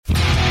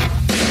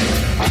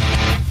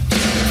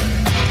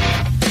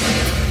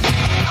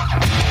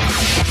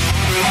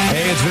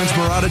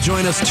Colorado.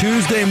 Join us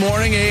Tuesday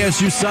morning.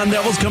 ASU Sun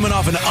Devils coming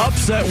off an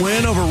upset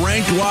win over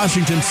ranked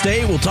Washington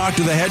State. We'll talk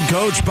to the head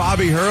coach,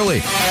 Bobby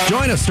Hurley.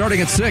 Join us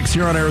starting at 6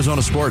 here on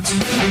Arizona Sports.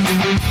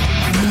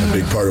 A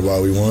big part of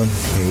why we won.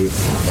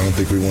 I don't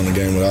think we won a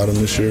game without him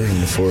this year in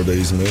the 4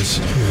 days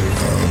missed.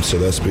 So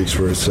that speaks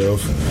for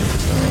itself.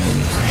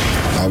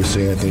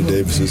 Obviously, Anthony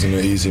Davis isn't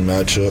an easy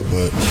matchup,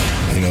 but,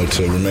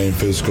 to remain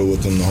physical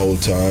with him the whole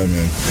time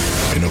and,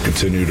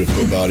 continue to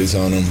put bodies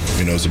on him,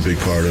 is a big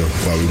part of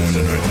why we won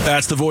tonight.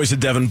 That's the voice of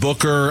Devin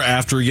Booker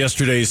after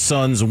yesterday's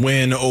Suns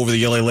win over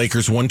the LA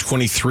Lakers,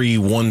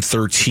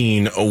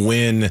 123-113, a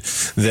win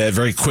that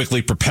very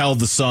quickly propelled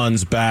the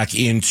Suns back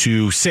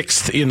into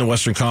 6th in the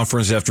Western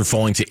Conference after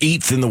falling to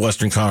 8th in the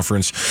Western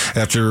Conference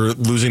after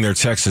losing their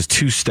Texas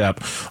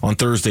two-step on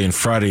Thursday and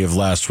Friday of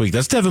last week.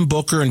 That's Devin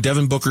Booker, and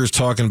Devin Booker is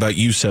talking about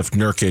Yusuf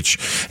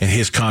Nurkic and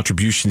his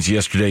contributions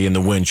yesterday in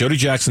the win. Jody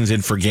Jackson's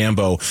in for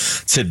Gambo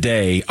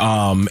today,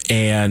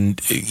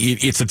 and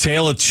it's a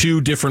tale of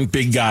two different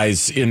big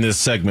guys in this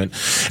segment.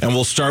 And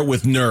we'll start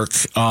with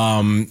Nurk.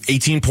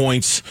 18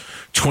 points,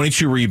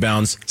 22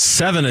 rebounds,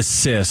 7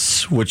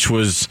 assists, which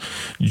was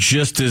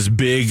just as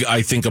big,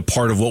 I think, a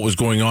part of what was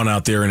going on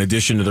out there in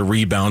addition to the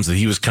rebounds that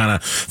he was kind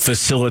of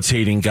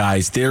facilitating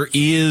guys. There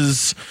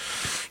is,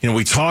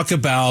 we talk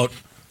about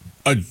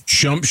a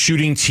jump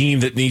shooting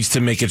team that needs to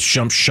make its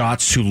jump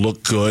shots to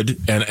look good,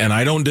 and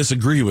I don't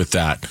disagree with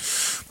that.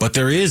 But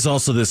there is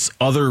also this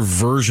other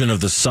version of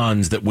the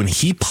Suns that when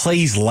he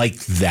plays like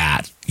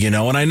that, and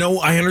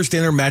I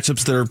understand there are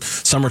matchups that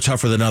some are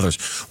tougher than others.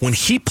 When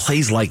he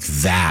plays like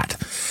that,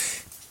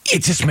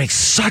 it just makes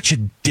such a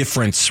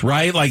difference,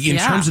 right? Like in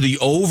terms of the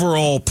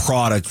overall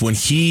product, when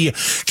he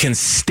can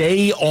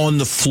stay on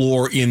the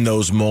floor in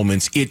those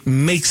moments, it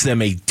makes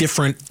them a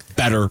different,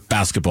 better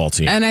basketball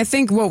team. And I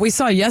think what we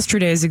saw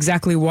yesterday is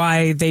exactly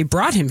why they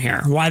brought him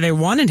here, why they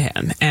wanted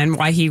him, and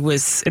why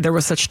there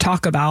was such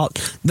talk about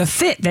the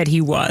fit that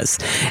he was.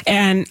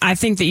 And I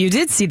think that you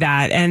did see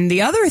that. And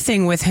the other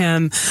thing with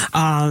him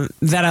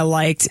that I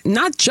liked,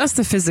 not just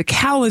the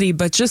physicality,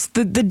 but just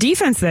the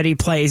defense that he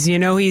plays.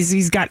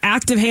 He's got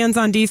active hands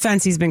on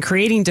defense. He's been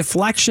creating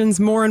deflections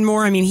more and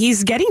more. I mean,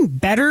 he's getting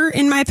better,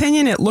 in my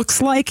opinion. It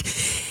looks like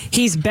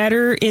he's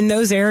better in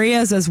those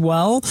areas as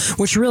well,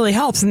 which really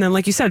helps. And then,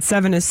 like you said,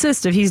 7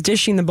 assists. If he's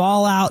dishing the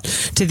ball out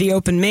to the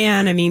open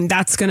man, I mean,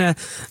 that's going to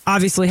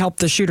obviously help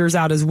the shooters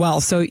out as well.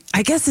 So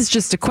I guess it's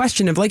just a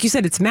question of, like you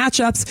said, it's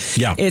matchups.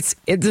 Yeah.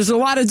 There's a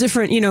lot of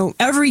different,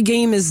 every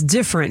game is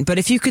different. But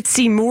if you could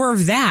see more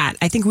of that,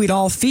 I think we'd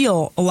all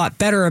feel a lot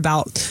better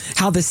about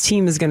how this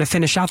team is going to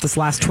finish out this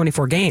last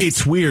 24 games.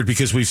 It's weird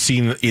because we've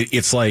seen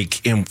it's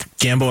like, and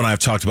Gambo and I have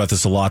talked about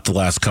this a lot the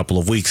last couple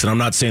of weeks, and I'm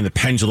not saying the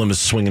pendulum is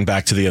swinging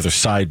back to the other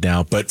side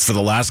now, but for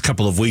the last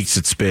couple of weeks,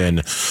 it's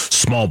been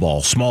small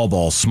ball.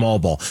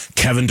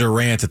 Kevin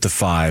Durant at the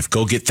 5.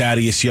 Go get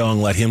Thaddeus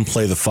Young. Let him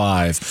play the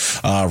 5.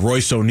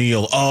 Royce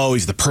O'Neal.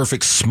 He's the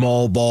perfect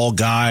small ball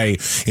guy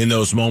in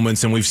those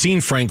moments. And we've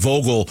seen Frank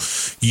Vogel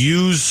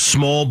use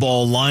small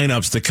ball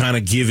lineups to kind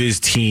of give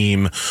his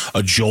team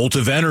a jolt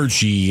of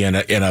energy and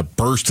a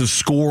burst of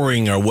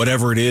scoring or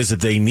whatever it is that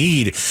they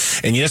need.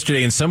 And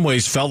yesterday, in some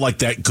ways, felt like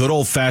that good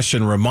old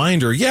fashioned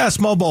reminder. Yeah,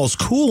 small ball is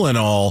cool and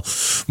all,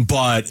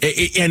 but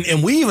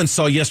and we even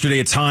saw yesterday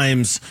at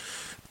times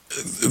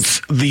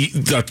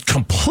the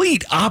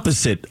complete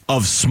opposite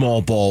of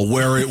small ball,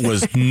 where it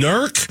was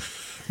Nurk,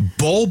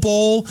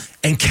 Bol,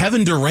 and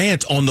Kevin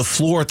Durant on the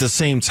floor at the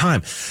same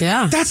time.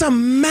 Yeah, that's a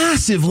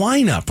massive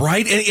lineup,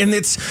 right? And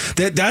that's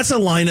a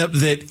lineup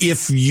that,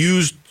 if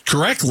used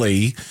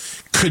correctly,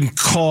 could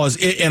cause,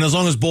 and as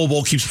long as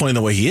Bol keeps playing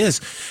the way he is,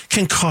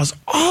 can cause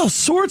all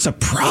sorts of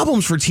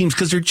problems for teams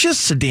because they're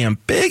just so damn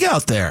big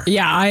out there.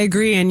 Yeah, I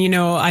agree. And,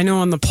 I know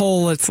on the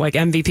poll, it's like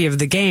MVP of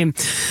the game.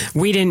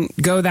 We didn't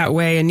go that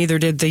way, and neither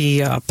did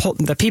the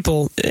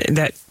people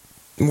that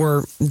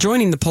were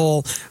joining the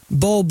poll.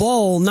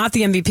 Bol, not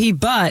the MVP,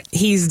 but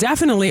he's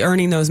definitely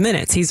earning those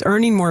minutes. He's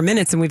earning more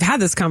minutes, and we've had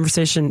this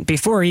conversation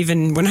before,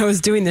 even when I was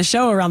doing the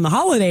show around the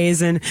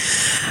holidays. And,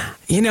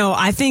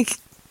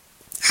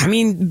 I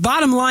mean,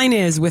 bottom line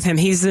is with him,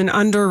 he's an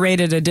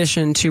underrated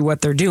addition to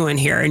what they're doing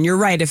here. And you're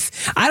right.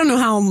 I don't know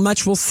how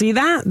much we'll see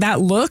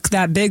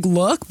that big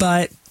look,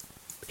 but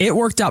it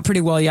worked out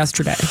pretty well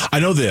yesterday. I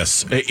know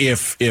this.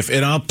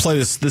 And I'll play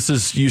this. This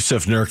is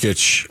Yusuf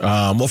Nurkic.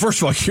 Well, first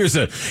of all, here's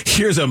a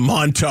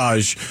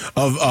montage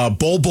of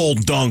Bol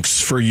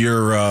dunks for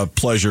your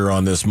pleasure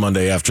on this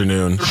Monday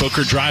afternoon.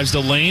 Booker drives the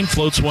lane,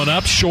 floats one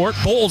up, short.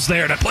 Bol's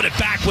there to put it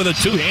back with a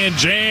two-hand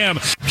jam.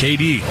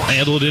 KD will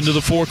handle it into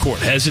the forecourt.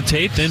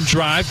 Hesitate, then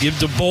drive, give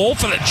to Bol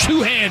for the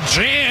two-hand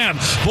jam.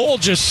 Bol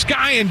just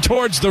skying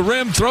towards the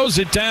rim, throws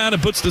it down,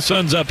 and puts the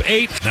Suns up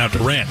 8. Now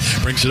Durant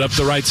brings it up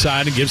the right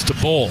side and gives to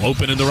Bol.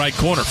 Open in the right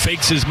corner,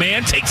 fakes his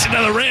man, takes it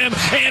to the rim,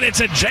 and it's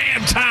a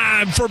jam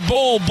time for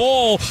Bol.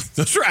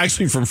 Those are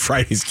actually from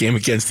Friday's game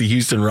against the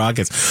Houston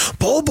Rockets.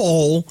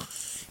 Bol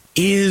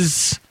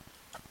is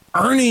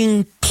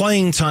earning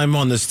playing time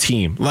on this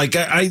team. Like,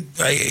 I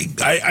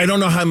don't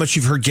know how much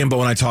you've heard Gambo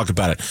when I talk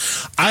about it.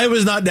 I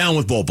was not down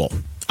with Bol.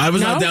 I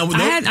was not down with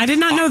I did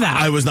not know that.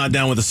 I was not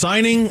down with the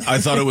signing. I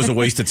thought it was a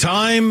waste of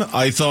time.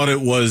 I thought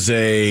it was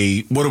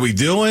what are we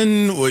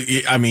doing?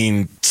 I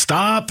mean,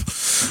 stop.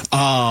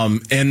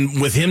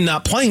 And with him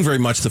not playing very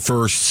much the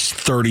first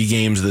 30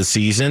 games of the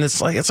season,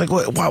 it's like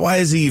why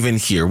is he even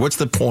here? What's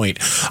the point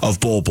of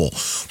Bol?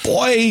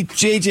 Boy,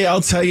 JJ,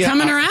 I'll tell you.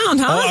 Coming around,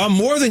 huh?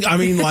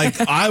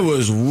 I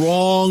was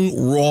wrong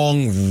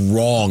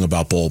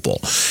about Bol.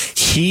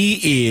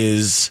 He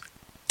is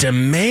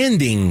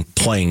demanding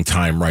playing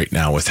time right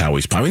now with how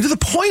he's playing. I mean, to the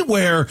point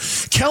where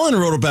Kellen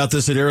wrote about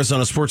this at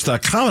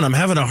ArizonaSports.com, and I'm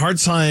having a hard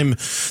time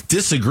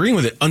disagreeing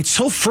with it.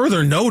 Until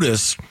further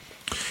notice,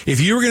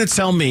 if you were going to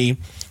tell me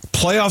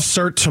playoffs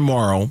start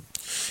tomorrow,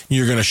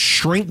 you're going to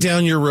shrink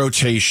down your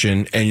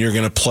rotation, and you're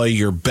going to play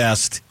your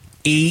best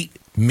 8,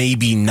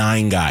 maybe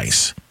 9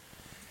 guys,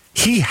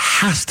 he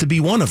has to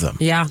be one of them.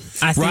 Yeah,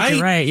 I think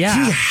you're right.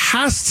 Yeah, he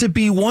has to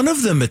be one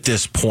of them at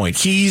this point.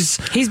 He's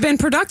been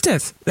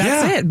productive.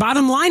 That's it.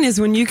 Bottom line is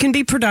when you can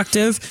be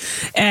productive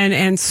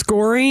and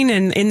scoring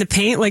and in the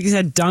paint, like you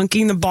said,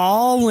 dunking the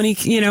ball when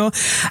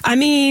I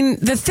mean,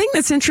 the thing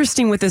that's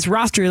interesting with this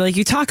roster, like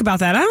you talk about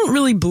that, I don't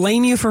really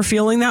blame you for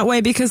feeling that way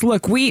because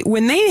look,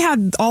 when they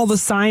had all the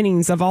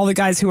signings of all the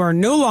guys who are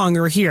no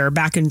longer here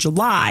back in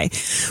July,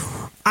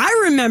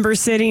 I remember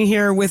sitting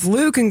here with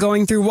Luke and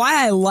going through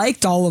why I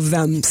liked all of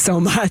them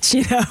so much,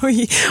 And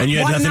you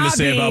had nothing to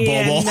say about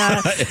Bol.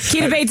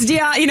 Keita Bates,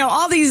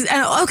 all these.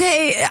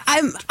 Okay,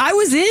 I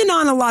was in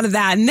on a lot of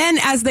that, and then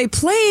as they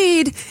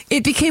played,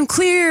 it became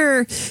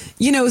clear,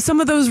 some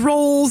of those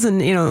roles,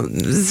 and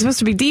it's supposed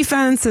to be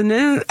defense, and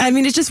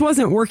it just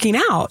wasn't working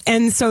out,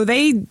 and so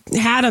they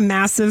had a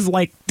massive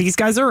these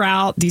guys are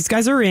out, these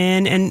guys are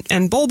in,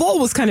 and Bol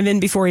was kind of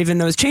in before even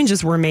those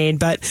changes were made,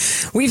 but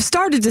we've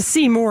started to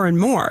see more and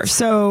more.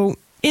 So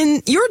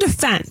in your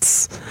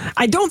defense,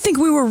 I don't think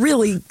we were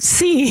really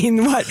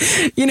seeing what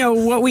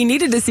we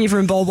needed to see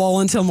from Bol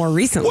until more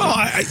recently. Well,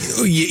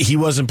 he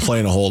wasn't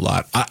playing a whole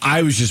lot.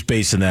 I was just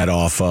basing that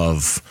off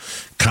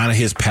of kind of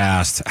his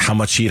past, how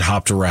much he had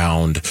hopped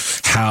around,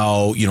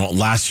 how,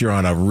 last year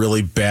on a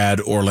really bad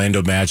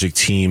Orlando Magic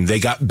team, they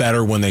got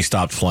better when they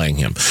stopped playing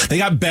him. They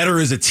got better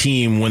as a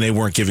team when they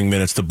weren't giving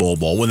minutes to Bol.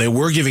 When they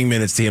were giving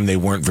minutes to him, they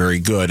weren't very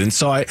good. And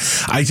so I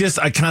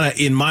kind of,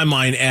 in my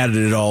mind, added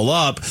it all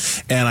up,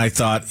 and I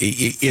thought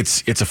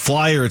it's a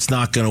flyer. It's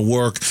not going to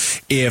work.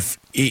 If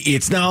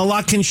it's now, a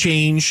lot can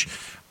change.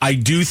 I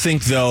do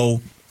think,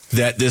 though,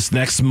 that this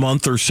next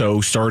month or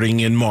so, starting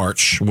in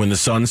March, when the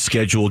Suns'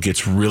 schedule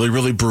gets really,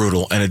 really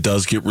brutal, and it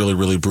does get really,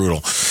 really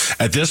brutal,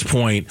 at this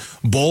point,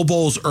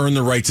 Bol's earned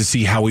the right to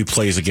see how he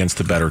plays against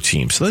the better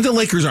teams. I think the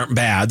Lakers aren't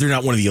bad. They're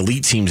not one of the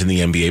elite teams in the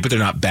NBA, but they're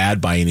not bad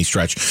by any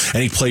stretch,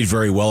 and he played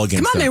very well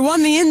against them. They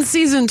won the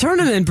in-season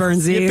tournament,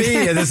 Bernsey.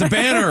 Yippee, there's a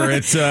banner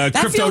at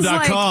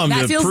Crypto.com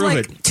to prove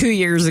it. 2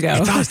 years ago.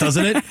 It does,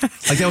 doesn't it?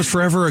 Like that was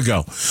forever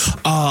ago.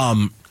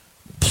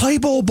 Play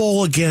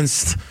Bol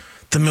against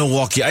the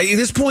Milwaukee. At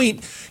this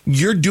point,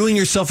 you're doing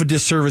yourself a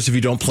disservice if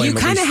you don't play him. You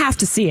kind of have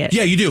to see it.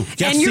 Yeah, you do.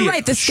 And you're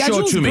right. The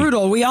schedule's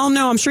brutal. We all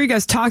know. I'm sure you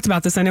guys talked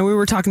about this. I know we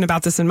were talking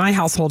about this in my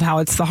household, how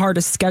it's the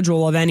hardest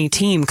schedule of any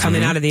team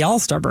coming out of the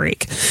All-Star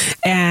break.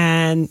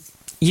 And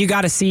you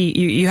got to see,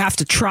 you have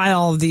to try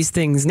all of these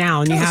things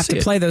now, and you have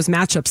to play those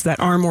matchups that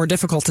are more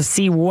difficult to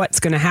see what's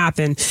going to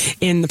happen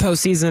in the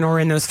postseason or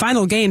in those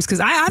final games,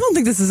 because I don't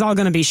think this is all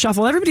going to be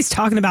shuffled. Everybody's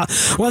talking about,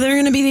 well, they're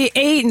going to be the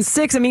 8 and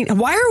 6.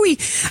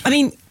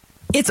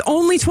 It's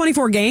only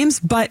 24 games,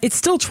 but it's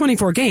still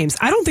 24 games.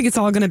 I don't think it's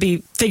all going to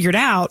be figured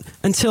out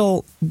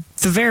until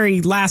the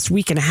very last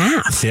week and a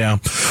half. Yeah.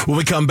 When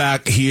we come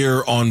back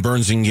here on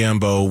Burns and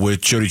Gambo with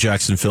Jody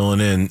Jackson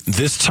filling in,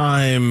 this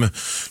time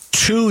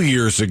 2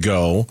 years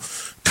ago,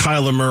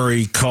 Kyler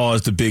Murray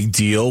caused a big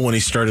deal when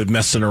he started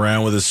messing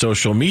around with his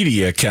social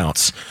media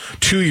accounts.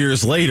 2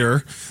 years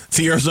later,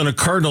 the Arizona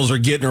Cardinals are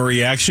getting a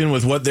reaction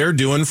with what they're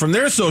doing from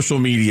their social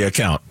media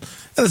account.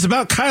 And it's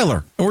about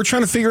Kyler, and we're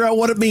trying to figure out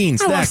what it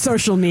means. I love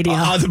social media.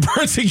 The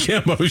Burns and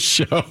Gambo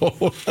Show.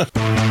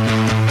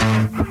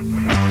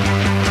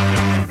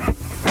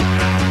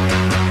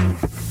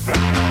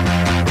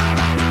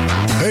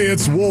 Hey,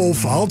 it's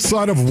Wolf.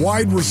 Outside of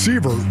wide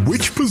receiver,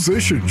 which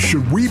position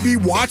should we be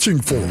watching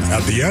for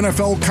at the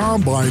NFL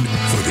Combine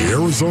for the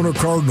Arizona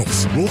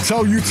Cardinals? We'll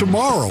tell you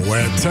tomorrow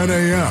at 10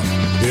 a.m.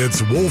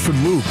 It's Wolf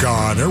and Luke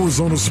on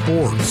Arizona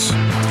Sports.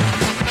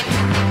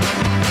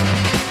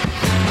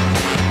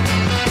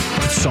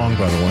 Song,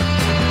 by the way.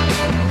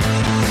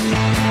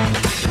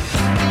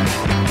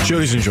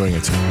 Jody's enjoying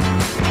it too.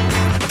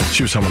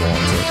 She was humming along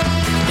to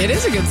it. It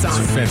is a good song.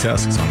 It's a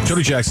fantastic song.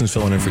 Jody Jackson's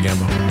filling in for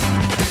Gambo.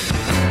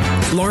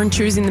 Lauren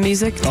choosing the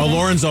music? Oh,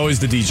 Lauren's always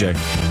the DJ.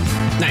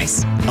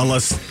 Nice.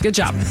 Unless good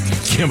job.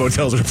 Gambo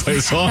tells her to play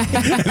a song.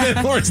 And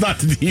then Lauren's not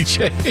the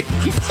DJ.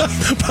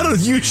 But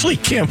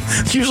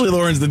usually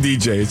Lauren's the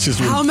DJ. It's just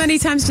how many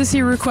times does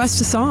he request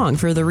a song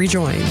for the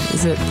rejoin?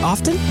 Is it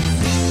often?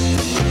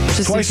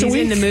 Just twice a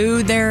week. In the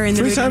mood there.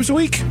 3 times a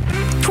week.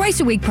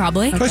 Twice a week,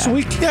 probably. Twice a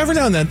week. Yeah, every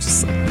now and then.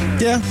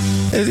 Yeah.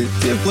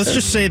 Let's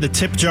just say the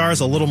tip jar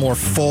is a little more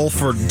full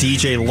for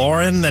DJ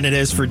Lauren than it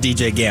is for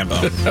DJ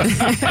Gambo.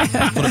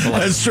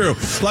 That's true.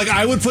 Like,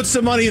 I would put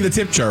some money in the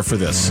tip jar for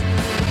this.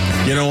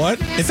 You know what?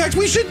 In fact,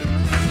 we should.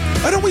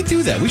 Why don't we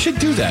do that? We should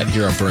do that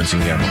here on Burns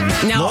and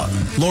Gambo. Now,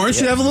 Lauren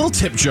should have a little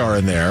tip jar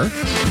in there.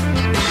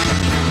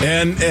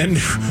 And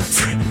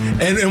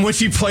when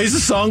she plays a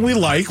song we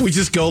like, we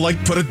just go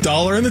put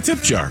 $1 in the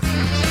tip jar.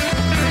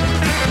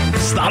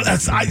 Stop.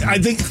 I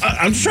think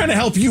I'm just trying to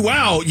help you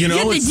out. You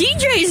know, the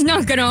DJ's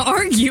not going to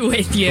argue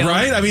with you,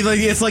 right? I mean,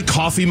 it's like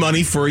coffee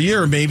money for you,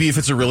 or maybe if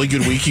it's a really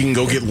good week, you can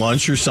go get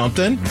lunch or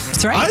something.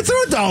 That's right. I'd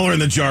throw $1 in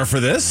the jar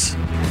for this.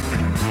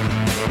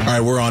 All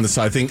right, we're on this.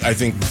 I think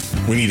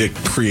we need to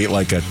create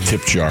a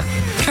tip jar.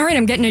 All right,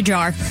 I'm getting a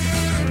jar.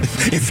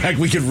 In fact,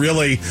 we could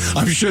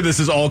I'm sure this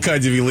is all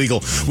kinds of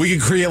illegal. We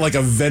could create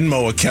a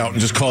Venmo account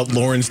and just call it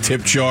Lauren's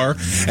Tip Jar.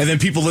 And then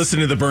people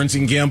listening to the Burns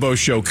and Gambo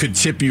show could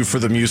tip you for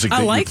the music that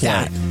you play. I like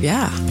that.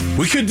 Yeah.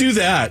 We could do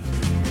that.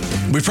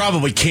 We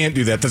probably can't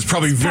do that. That's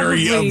probably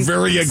very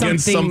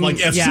against some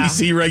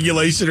FCC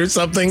regulation or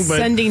something. But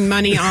sending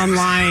money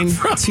online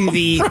to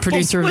the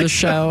producer of the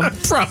show.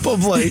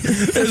 Probably.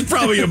 There's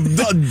probably a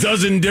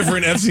dozen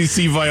different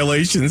FCC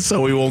violations,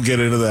 so we won't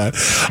get into that.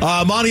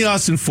 Monty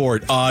Austin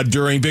Ford,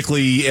 during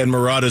Bickley and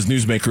Murata's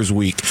Newsmakers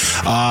Week,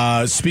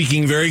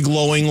 speaking very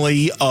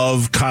glowingly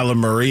of Kyler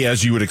Murray,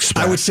 as you would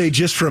expect. I would say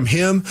just from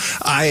him,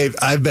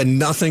 I've been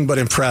nothing but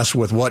impressed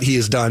with what he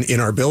has done in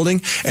our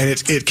building, and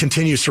it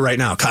continues to right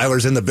now.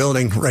 Kyler's in the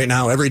building right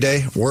now every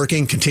day,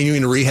 working,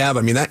 continuing to rehab.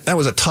 I mean, that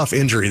was a tough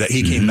injury that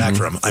he came back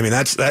from. I mean,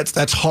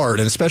 that's hard,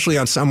 and especially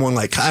on someone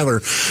like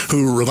Kyler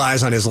who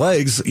relies on his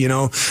legs.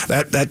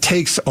 That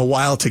takes a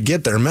while to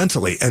get there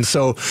mentally, and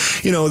so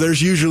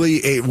there's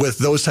usually with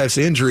those types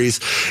of injuries,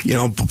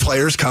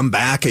 players come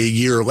back a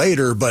year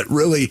later, but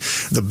really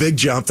the big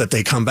jump that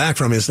they come back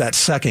from is that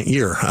second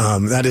year.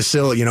 That is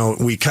still,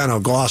 we kind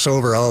of gloss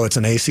over. Oh, it's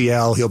an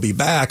ACL. He'll be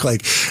back.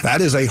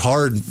 That is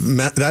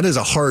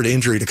a hard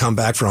injury to come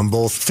back from,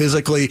 both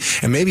physically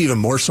and maybe even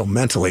more so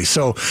mentally.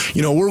 So,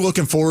 we're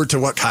looking forward to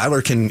what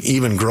Kyler can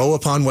even grow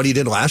upon what he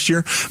did last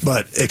year,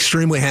 but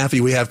extremely happy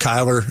we have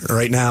Kyler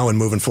right now and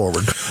moving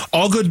forward.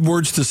 All good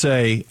words to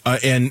say,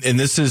 and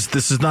this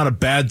is not a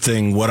bad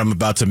thing, what I'm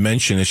about to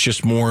mention. It's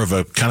just more of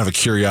a kind of a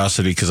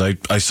curiosity because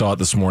I saw it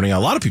this morning. A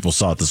lot of people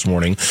saw it this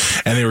morning,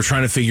 and they were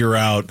trying to figure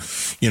out,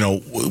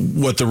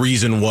 what the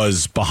reason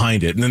was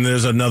behind it. And then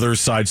there's another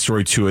side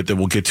story to it that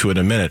we'll get to in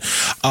a minute.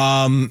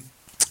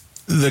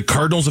 The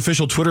Cardinals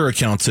official Twitter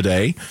account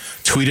today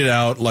tweeted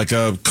out a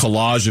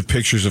collage of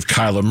pictures of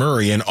Kyler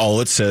Murray, and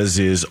all it says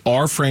is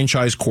our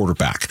franchise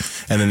quarterback,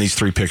 and then these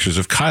 3 pictures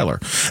of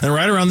Kyler. And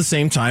right around the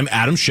same time,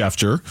 Adam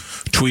Schefter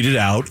tweeted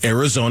out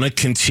Arizona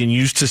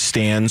continues to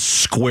stand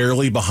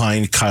squarely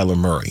behind Kyler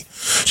Murray.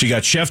 So you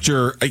got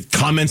Schefter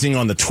commenting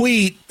on the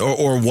tweet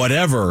or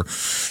whatever,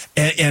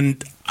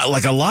 and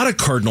like a lot of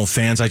Cardinal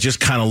fans, I just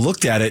kind of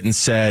looked at it and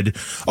said,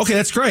 okay,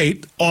 that's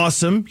great.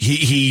 Awesome.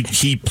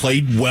 He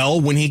played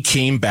well when he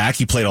came back.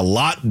 He played a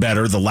lot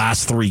better the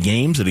last 3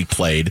 games that he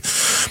played.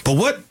 But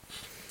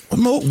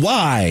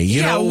why?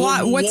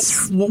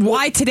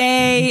 Why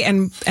today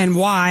and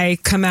why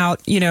come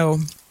out,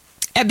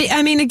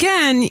 I mean,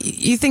 again,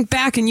 you think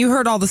back and you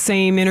heard all the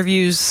same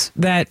interviews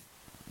that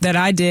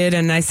I did,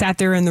 and I sat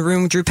there in the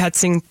room. Drew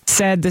Petzing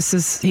said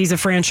he's a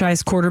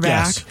franchise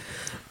quarterback. Yes.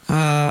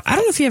 I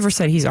don't know if he ever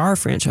said he's our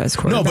franchise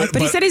quarterback, but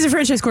he said he's a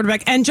franchise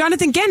quarterback. And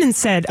Jonathan Gannon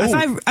said,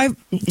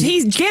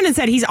 Gannon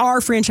said he's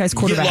our franchise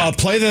quarterback. Yeah,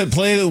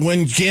 play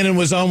when Gannon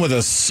was on with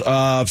us,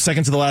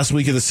 second to the last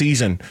week of the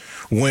season,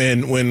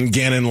 when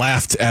Gannon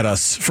laughed at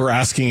us for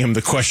asking him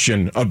the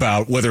question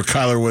about whether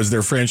Kyler was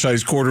their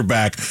franchise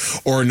quarterback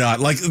or not.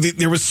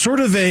 There was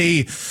sort of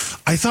I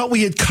thought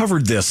we had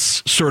covered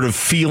this sort of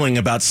feeling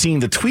about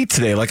seeing the tweet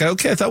today. I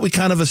thought we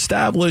kind of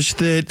established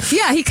that.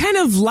 Yeah, he kind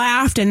of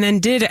laughed and then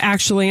did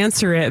actually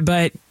answer it,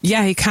 but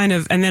yeah, he kind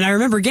of, and then I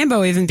remember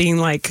Gambo even being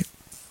like,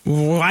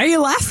 why are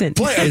you laughing?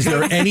 Is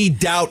there any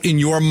doubt in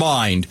your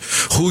mind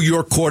who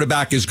your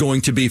quarterback is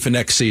going to be for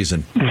next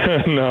season?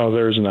 No,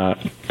 there's not.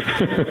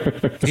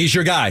 He's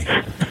your guy. I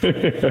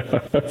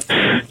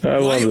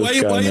love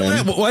this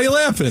guy. Why are you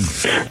laughing?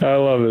 I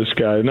love this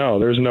guy. No,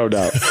 there's no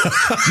doubt.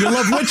 You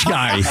love which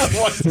guy?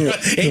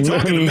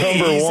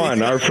 Number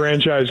 1, our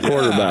franchise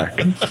quarterback.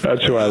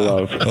 That's who I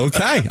love.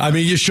 Okay. I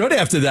mean, you should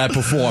after that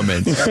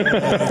performance.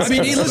 I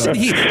mean, listen.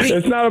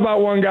 It's not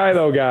about one guy,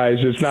 though, guys.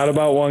 It's not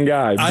about one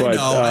guy. I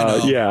know.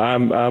 Yeah,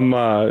 I'm. I'm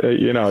a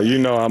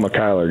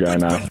Kyler guy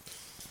now.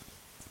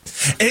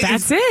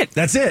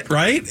 That's it,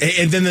 right?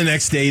 And then the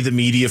next day, the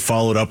media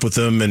followed up with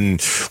them.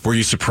 And were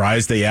you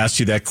surprised they asked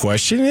you that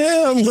question?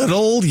 Yeah, a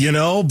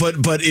little,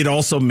 But it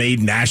also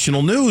made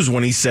national news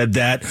when he said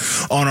that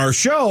on our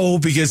show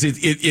because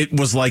it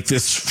was like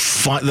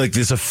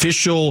this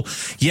official.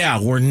 Yeah,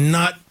 we're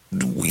not.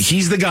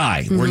 He's the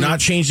guy. Mm-hmm. We're not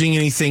changing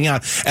anything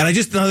out. And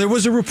there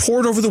was a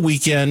report over the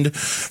weekend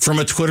from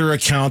a Twitter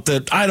account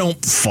that I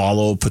don't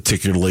follow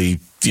particularly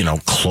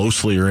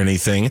closely or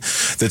anything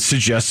that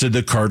suggested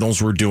the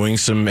Cardinals were doing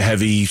some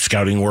heavy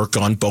scouting work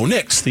on Bo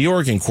Nix, the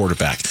Oregon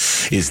quarterback.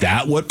 Is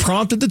that what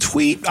prompted the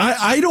tweet?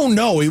 I don't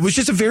know. It was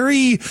just a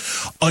very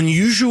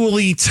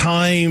unusually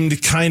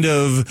timed kind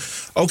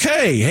of,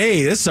 okay,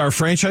 hey, this is our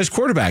franchise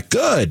quarterback.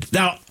 Good.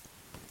 Now,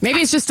 maybe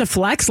it's just a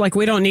flex. Like,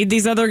 we don't need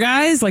these other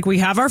guys. Like, we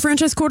have our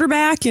franchise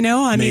quarterback,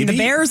 I mean, the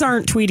Bears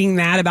aren't tweeting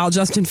that about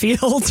Justin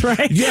Fields,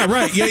 right? Yeah,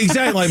 right. Yeah,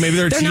 exactly. Like, maybe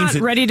they're not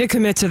ready to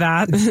commit to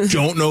that.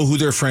 Don't know who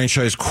their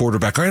franchise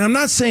quarterback are. And I'm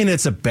not saying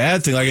it's a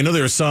bad thing. Like, I know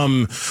there are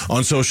some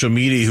on social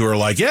media who are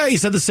like, yeah, you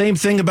said the same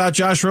thing about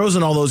Josh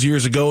Rosen all those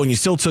years ago, and you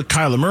still took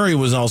Kyler Murray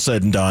was all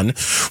said and done,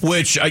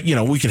 which,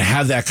 we can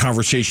have that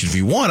conversation if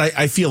you want.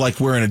 I feel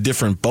like we're in a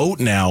different boat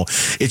now.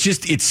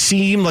 It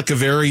seemed like a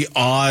very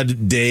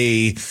odd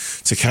day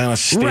to kind of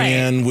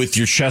stand with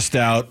your chest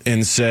out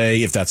and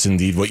say, if that's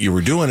indeed what you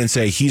were doing, and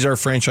say, he's our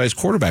franchise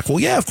quarterback. Well,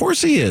 yeah, of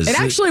course he is. It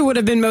actually would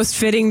have been most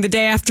fitting the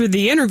day after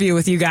the interview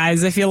with you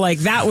guys. I feel like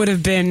that would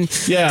have been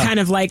kind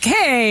of like,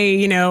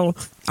 hey,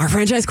 our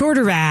franchise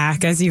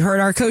quarterback, as you heard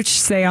our coach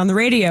say on the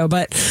radio.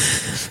 But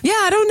yeah,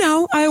 I don't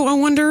know. I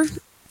wonder.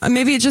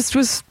 Maybe it just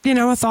was,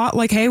 a thought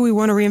like, hey, we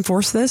want to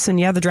reinforce this. And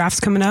the draft's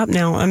coming up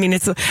now. I mean,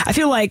 I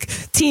feel like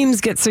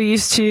teams get so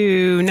used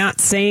to not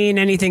saying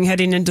anything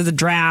heading into the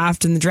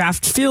draft, and the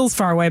draft feels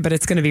far away, but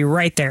it's going to be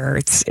right there.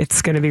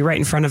 It's going to be right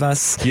in front of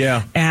us.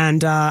 Yeah.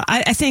 And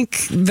I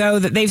think, though,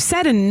 that they've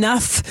said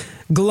enough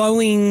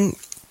glowing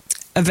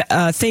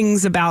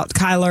things about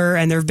Kyler,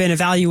 and there have been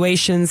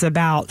evaluations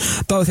about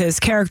both his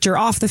character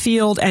off the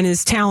field and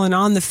his talent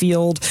on the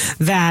field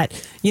that,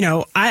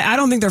 I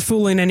don't think they're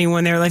fooling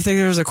anyone there. Like,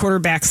 there's a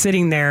quarterback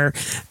sitting there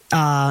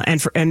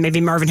and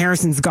maybe Marvin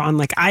Harrison's gone.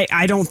 Like,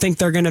 I don't think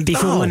they're going to be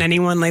fooling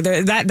anyone. Like,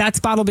 that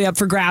spot will be up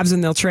for grabs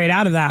and they'll trade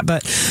out of that.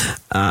 But,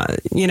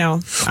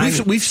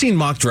 we've seen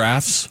mock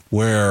drafts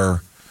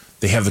where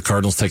they have the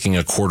Cardinals taking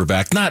a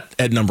quarterback, not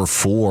at number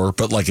 4,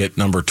 but like at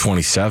number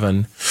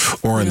 27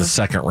 or in the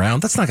second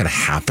round. That's not going to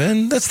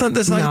happen. That's not.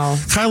 No,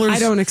 Kyler's. I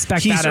don't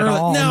expect that at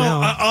all.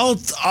 No,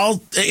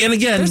 I'll. And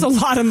again, there's a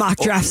lot of mock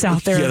drafts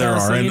out there. Yeah, there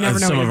are, so and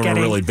some of them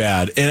are really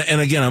bad.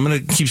 And again, I'm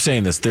going to keep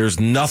saying this. There's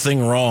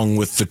nothing wrong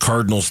with the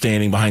Cardinals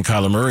standing behind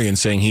Kyler Murray and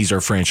saying he's our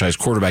franchise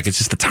quarterback. It's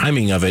just the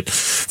timing of it.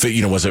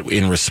 Was it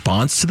in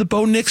response to the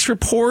Bo Nix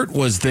report?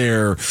 Was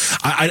there?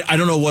 I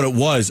don't know what it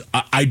was.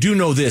 I do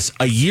know this.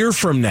 A year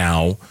from now.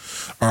 All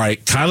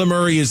right, Kyler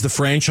Murray is the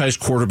franchise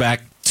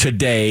quarterback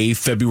today,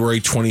 February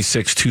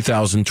 26,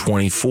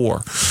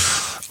 2024.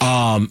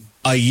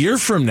 A year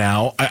from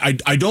now,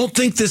 I don't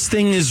think this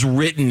thing is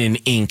written in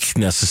ink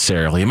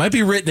necessarily. It might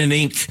be written in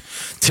ink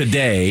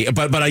today,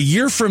 but a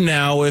year from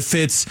now, if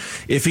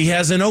he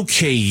has an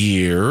okay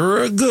year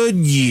or a good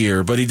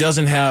year, but he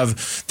doesn't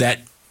have that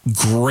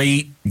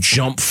great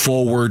jump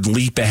forward,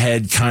 leap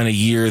ahead kind of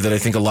year that I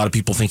think a lot of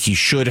people think he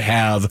should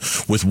have,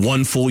 with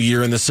one full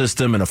year in the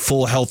system and a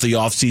full healthy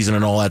offseason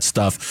and all that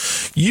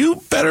stuff,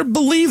 you better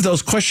believe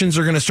those questions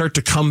are going to start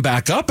to come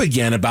back up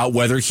again about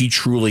whether he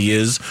truly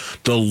is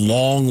the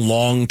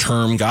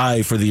long-term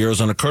guy for the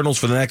Arizona Cardinals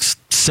for the next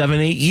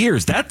 7-8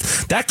 years.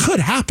 That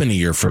could happen a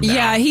year from now.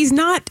 Yeah, he's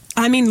not.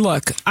 I mean,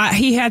 look,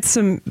 he had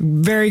some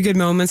very good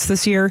moments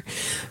this year,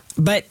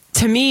 but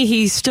to me,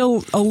 he's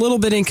still a little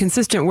bit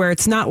inconsistent, where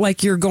it's not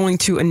like you're going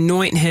to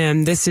anoint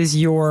him, this is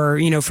your,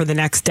 for the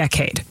next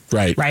decade.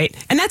 Right. Right.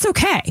 And that's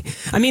okay.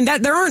 I mean,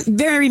 that there aren't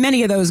very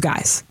many of those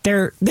guys.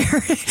 No,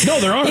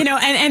 there aren't.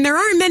 And there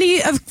aren't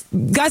many of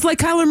guys like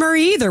Kyler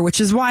Murray either,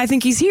 which is why I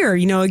think he's here.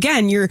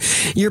 Again,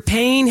 you're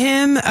paying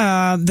him.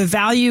 The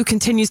value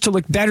continues to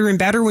look better and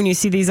better when you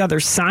see these other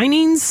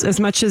signings, as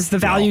much as the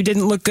value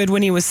didn't look good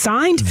when he was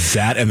signed.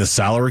 That and the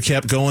salary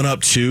cap going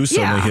up too.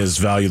 Suddenly his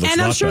value looks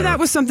and I'm sure better. That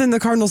was something the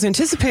Cardinals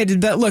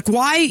anticipated. But look,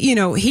 why,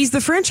 he's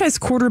the franchise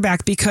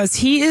quarterback because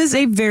he is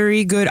a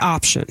very good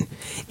option.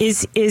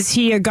 Is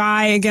he a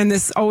guy, again,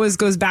 this always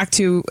goes back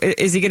to,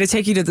 is he going to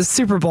take you to the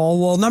Super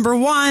Bowl? Well, number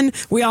one,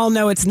 we all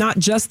know it's not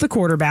just the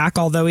quarterback,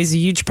 although he's a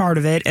huge part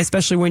of it,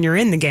 especially when you're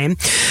in the game.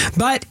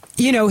 But,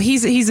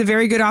 he's a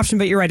very good option,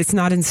 but you're right, it's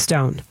not in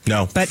stone.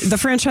 No. But the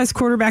franchise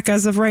quarterback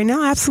as of right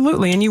now,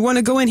 absolutely. And you want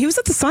to go in. He was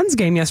at the Suns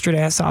game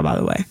yesterday, I saw, by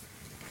the way.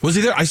 Was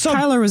he there? I saw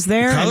Kyler was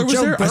there. Kyler was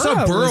there. I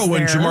saw Burrow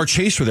and Jamar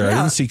Chase were there. Yeah.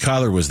 I didn't see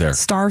Kyler was there.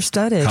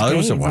 Star-studded. Kyler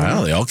was there.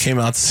 Wow, they all came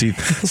out to see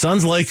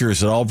Suns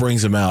Lakers. It all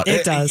brings them out.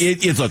 It does.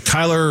 Look,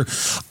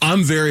 Kyler,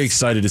 I'm very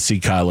excited to see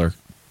Kyler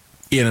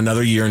in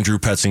another year in Drew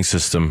Petzing's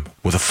system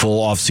with a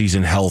full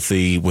offseason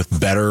healthy, with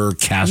better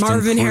cast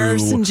Marvin and crew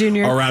Harrison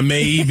Jr. around.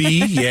 Maybe.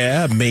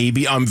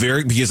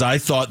 Because I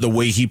thought the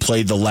way he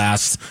played the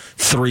last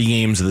 3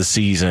 games of the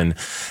season,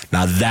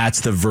 now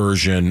that's the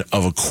version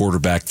of a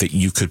quarterback that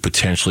you could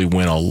potentially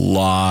win a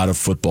lot of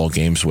football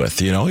games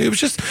with. It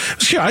was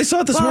I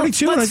saw it this morning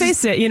too. Let's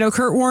face it,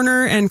 Kurt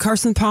Warner and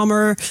Carson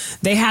Palmer,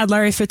 they had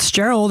Larry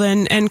Fitzgerald,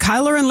 and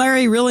Kyler and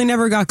Larry really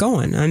never got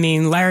going. I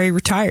mean, Larry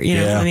retired,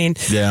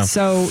 Yeah.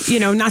 So,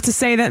 not to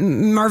say that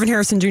Marvin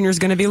Harrison Jr. is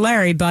going to be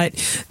Larry, but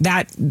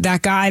that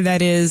guy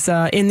that is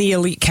in the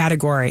elite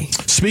category.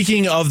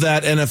 Speaking of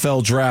that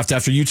NFL draft,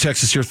 after you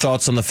text us your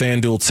thoughts on the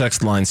FanDuel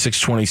text line,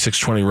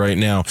 620 right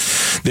now,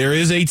 there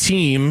is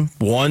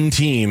one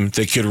team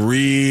that could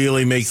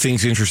really make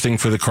things interesting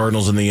for the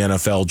Cardinals in the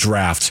NFL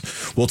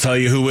draft. We'll tell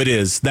you who it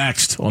is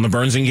next on the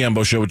Burns and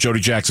Gambo Show with Jody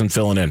Jackson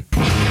filling in.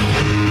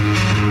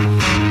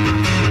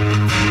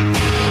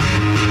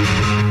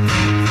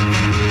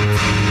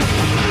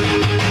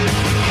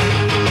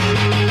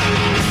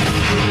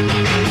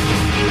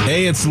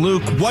 Hey, it's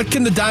Luke. What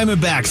can the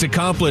Diamondbacks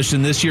accomplish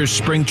in this year's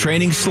spring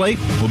training slate?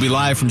 We'll be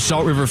live from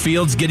Salt River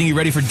Fields getting you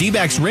ready for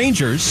D-backs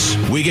Rangers.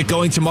 We get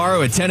going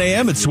tomorrow at 10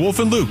 a.m. It's Wolf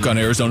and Luke on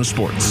Arizona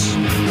Sports.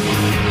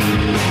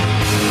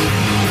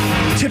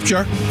 Tip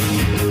jar.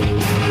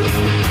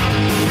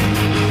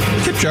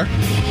 Tip jar.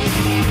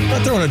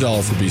 Not throwing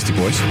 $1 for Beastie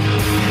Boys,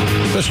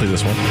 especially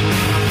this one.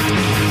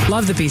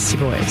 Love the Beastie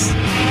Boys.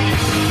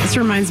 This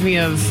reminds me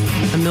of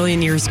a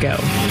million years ago.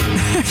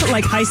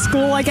 Like high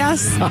school, I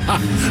guess.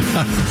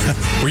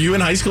 Were you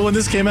in high school when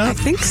this came out? I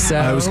think so.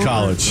 I was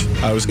college.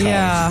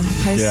 Yeah,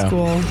 high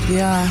school.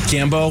 Yeah.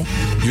 Gambo,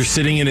 you're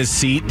sitting in his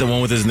seat, the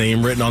one with his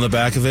name written on the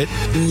back of it.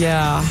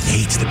 Yeah.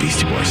 Hates the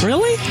Beastie Boys.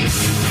 Really?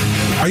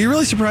 Are you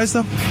really surprised,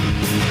 though?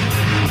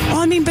 Well,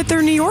 I mean, but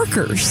they're New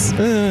Yorkers.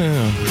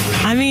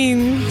 I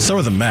mean... So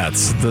are the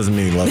Mets. Doesn't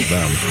mean he loves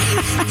them.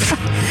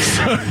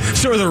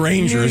 So are the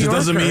Rangers. It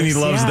doesn't mean he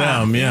loves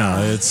them.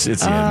 Yeah, it's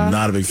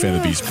not a big fan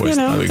of the Beast Boys.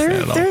 Not a big fan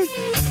at all.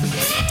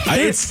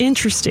 It's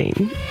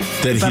interesting.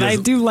 But I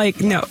do like...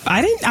 No,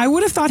 I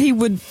would have thought he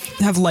would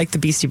have liked the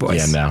Beastie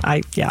Boys. Yeah,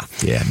 no.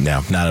 Yeah,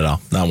 no, not at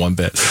all. Not one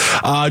bit.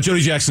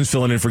 Jody Jackson's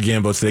filling in for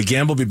Gambo today.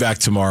 Gambo will be back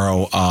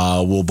tomorrow.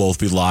 We'll both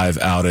be live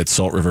out at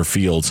Salt River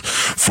Fields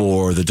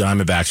for the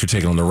Diamondbacks. We're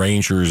taking on the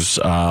Rangers.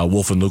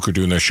 Wolf and Luke are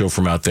doing their show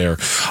from out there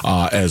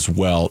as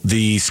well.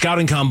 The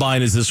scouting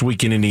combine is this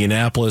week in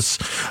Indianapolis.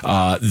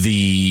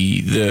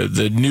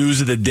 The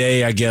news of the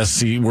day, I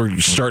guess, we're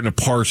starting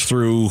to parse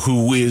through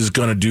who is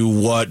going to do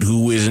what,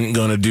 who isn't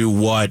going to do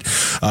what.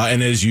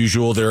 And as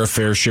usual, there are a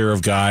fair share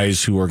of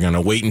guys who are going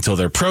to wait until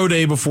their pro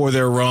day before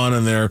their run,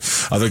 and there are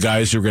other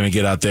guys who are going to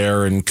get out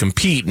there and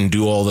compete and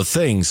do all the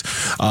things.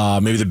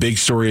 Maybe the big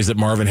story is that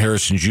Marvin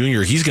Harrison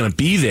Jr., he's going to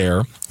be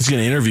there. He's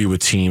going to interview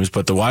with teams,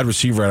 but the wide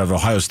receiver out of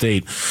Ohio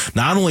State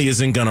not only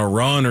isn't going to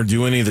run or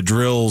do any of the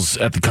drills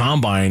at the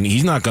combine,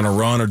 he's not going to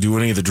run or do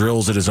any of the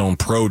drills at his own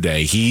pro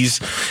day. He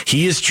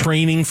is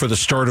training for the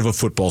start of a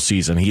football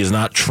season. He is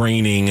not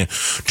training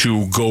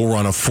to go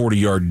run a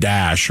 40-yard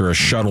dash or a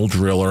shuttle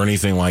drill or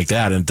anything like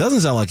that. And it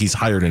doesn't sound like he's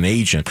hired an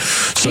agent.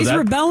 So he's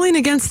rebelling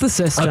against the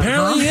system.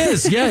 Apparently he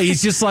is. Yeah,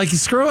 he's just like,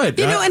 screw it.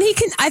 And he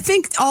can, I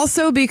think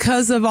also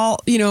because of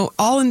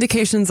all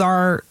indications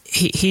are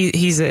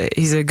he's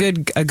a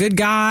good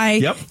guy.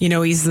 Yep.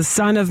 He's the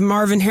son of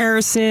Marvin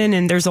Harrison,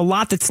 and there's a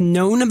lot that's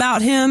known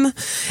about him.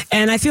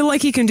 And I feel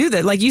like he can do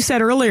that. Like you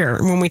said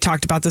earlier when we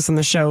talked about this on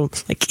the show,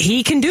 like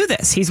he can do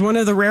this. He's one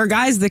of the rare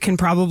guys that can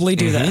probably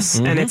do this,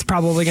 and it's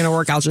probably going to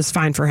work out just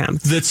fine for him.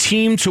 The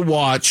team to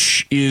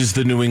watch is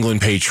the New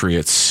England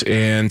Patriots,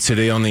 and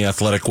today on the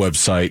Athletic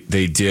website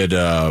they did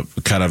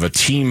kind of a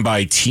team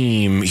by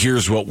team.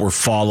 Here's what we're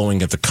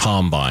following at the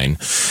combine,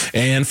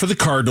 and for the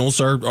Cardinals,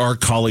 our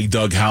colleague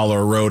Doug Howell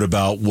wrote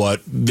about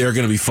what they're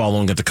going to be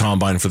following at the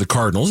combine for the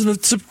Cardinals, and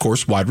it's, of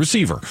course, wide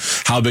receiver.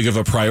 How big of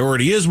a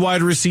priority is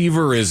wide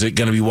receiver? Is it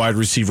going to be wide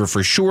receiver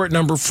for sure at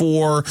number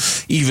 4,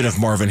 even if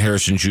Marvin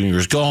Harrison Jr.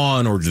 is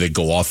gone, or do they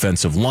go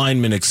offensive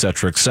lineman, et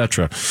cetera, et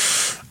cetera?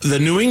 The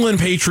New England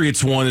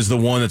Patriots one is the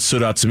one that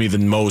stood out to me the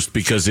most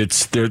because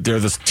they're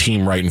the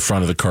team right in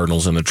front of the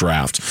Cardinals in the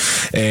draft.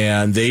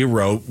 And they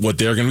wrote what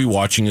they're going to be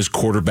watching is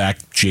quarterback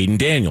Jaden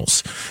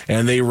Daniels.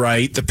 And they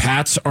write, the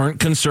Pats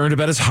aren't concerned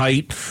about his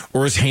height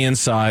or his hand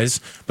size,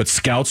 but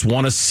scouts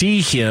want to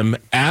see him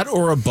at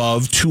or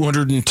above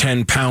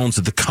 210 pounds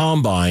at the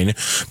combine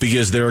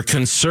because there are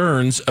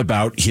concerns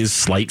about his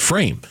slight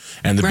frame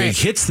and the big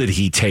hits that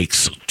he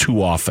takes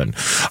too often.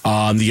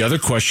 The other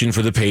question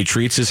for the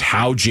Patriots is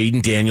how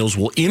Jaden Daniels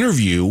will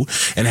interview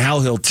and how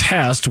he'll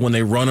test when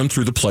they run him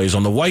through the plays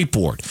on the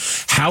whiteboard.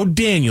 How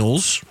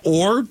Daniels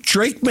or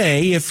Drake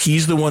May, if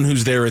he's the one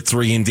who's there at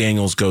 3 and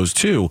Daniels goes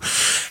 2,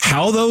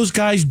 how those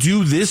guys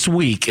do this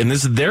week, and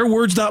this is their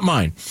words, not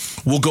mine,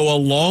 will go a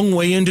long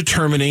way in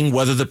determining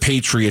whether the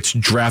Patriots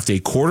draft a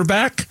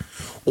quarterback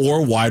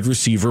or wide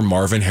receiver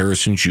Marvin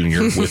Harrison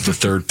Jr. with the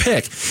 3rd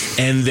pick.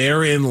 And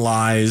therein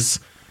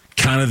lies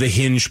kind of the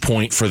hinge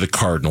point for the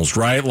Cardinals,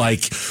 right?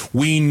 Like,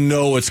 we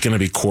know it's going to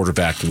be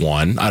quarterback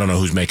 1. I don't know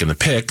who's making the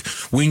pick.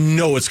 We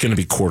know it's going to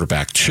be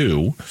quarterback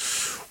 2.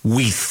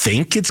 We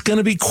think it's going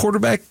to be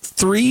quarterback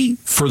 3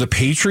 for the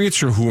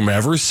Patriots or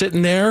whomever's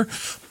sitting there.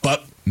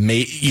 But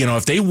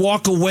if they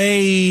walk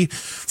away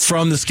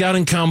from the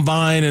scouting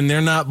combine and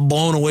they're not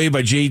blown away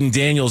by Jaden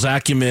Daniels'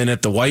 acumen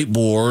at the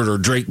whiteboard or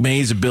Drake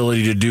May's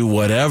ability to do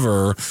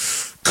whatever,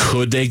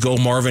 Could they go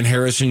Marvin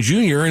Harrison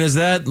Jr.? And is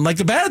that like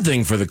a bad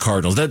thing for the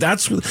Cardinals?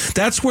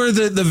 That's where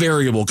the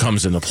variable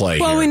comes into play.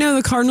 Well, here. we know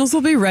the Cardinals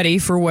will be ready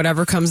for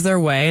whatever comes their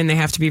way, and they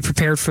have to be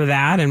prepared for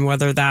that. And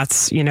whether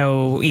that's,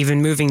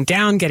 even moving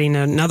down, getting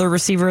another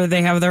receiver,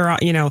 they have their,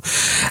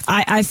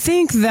 I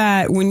think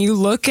that when you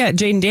look at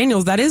Jaden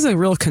Daniels, that is a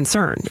real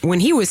concern. When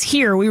he was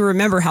here, we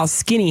remember how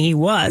skinny he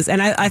was.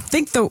 And I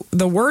think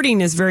the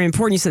wording is very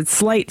important. You said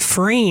slight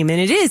frame, and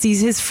it is.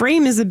 His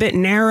frame is a bit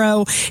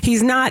narrow.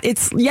 He's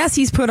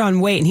put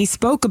on weight, and he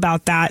spoke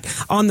about that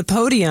on the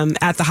podium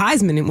at the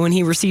Heisman when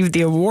he received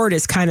the award,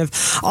 is kind of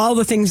all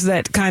the things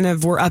that kind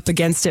of were up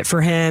against it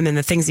for him and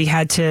the things he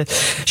had to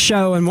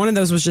show. And one of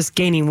those was just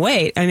gaining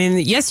weight. I mean,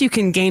 yes, you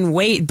can gain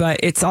weight, but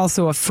it's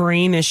also a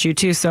frame issue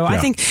too. So I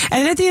think,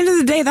 and at the end of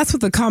the day, that's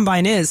what the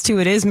combine is too.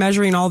 It is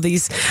measuring all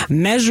these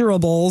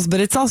measurables,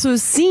 but it's also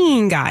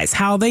seeing guys,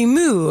 how they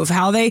move,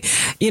 how they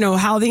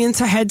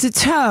into head to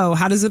toe,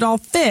 how does it all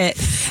fit?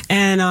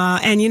 And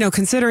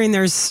considering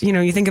there's,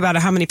 you think about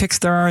how many picks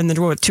there are in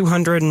the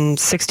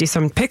 260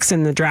 some picks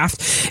in the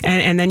draft,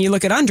 and then you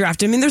look at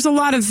undrafted. I mean, there's a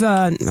lot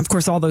of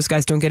course, all those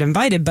guys don't get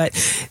invited, but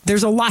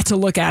there's a lot to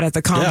look at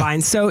the combine.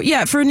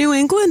 Yeah. So for New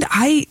England,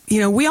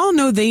 we all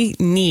know they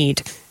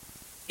need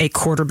a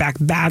quarterback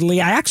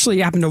badly. I actually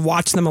happened to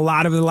watch them a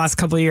lot over the last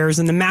couple of years,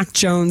 and the Mac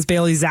Jones,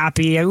 Bailey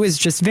Zappi, it was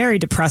just very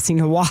depressing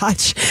to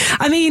watch.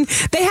 I mean,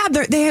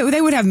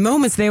 they would have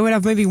moments, they would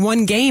have maybe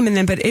one game,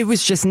 but it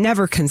was just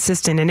never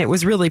consistent, and it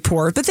was really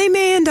poor. But they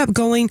may end up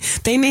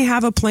they may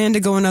have a plan to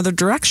go another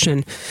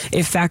direction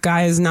if that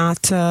guy is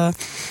not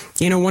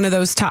one of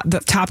those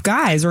top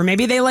guys, or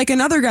maybe they like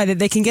another guy that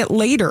they can get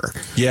later.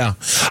 Yeah,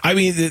 I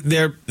mean,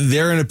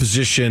 they're in a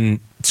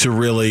position to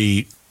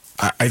really,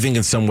 I think,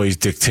 in some ways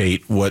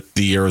dictate what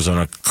the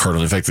Arizona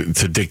Cardinals, in fact,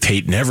 to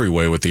dictate in every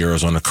way what the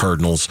Arizona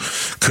Cardinals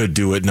could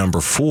do at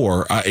number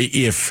 4.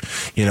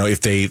 If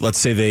they, let's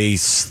say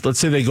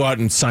they go out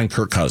and sign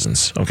Kirk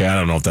Cousins. Okay, I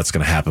don't know if that's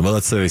going to happen, but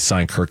let's say they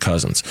sign Kirk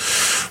Cousins.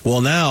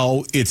 Well,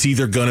 now it's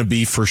either going to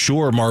be for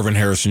sure Marvin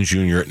Harrison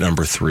Jr. at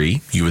number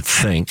 3, you would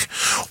think,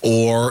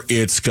 or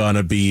it's going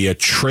to be a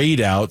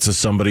trade out to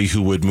somebody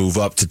who would move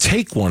up to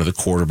take one of the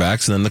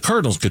quarterbacks, and then the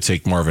Cardinals could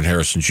take Marvin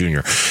Harrison Jr.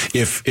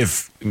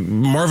 If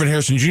Marvin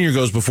Harrison Jr.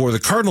 goes before the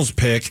Cardinals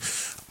pick,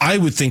 I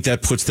would think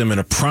that puts them in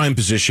a prime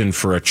position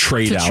for a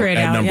trade out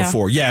at number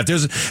 4. Yeah,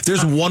 if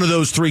there's one of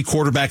those 3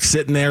 quarterbacks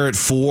sitting there at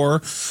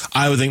 4,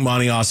 I would think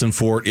Monty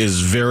Ossenfort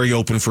is very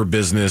open for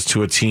business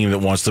to a team that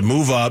wants to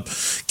move up,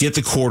 get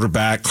the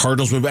quarterback,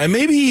 Cardinals move, and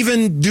maybe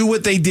even do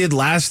what they did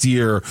last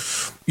year.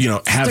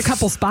 Have a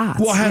couple spots.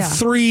 Well, have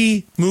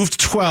 3, move to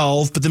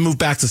 12, but then move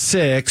back to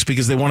 6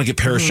 because they want to get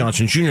Paris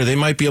Johnson Jr. They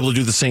might be able to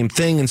do the same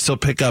thing and still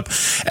pick up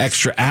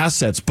extra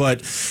assets. But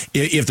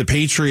if the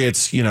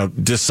Patriots,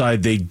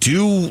 decide they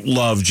do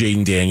love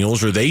Jaden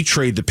Daniels, or they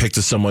trade the pick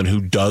to someone who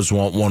does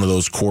want one of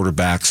those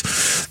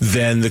quarterbacks,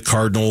 then the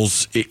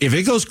Cardinals, if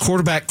it goes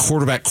quarterback,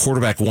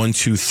 1,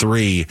 2,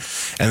 3,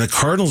 and the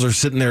Cardinals are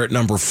sitting there at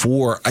number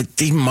 4,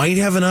 they might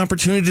have an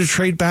opportunity to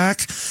trade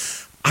back.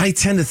 I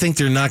tend to think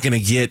they're not going to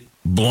get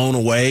blown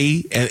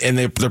away, and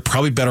they're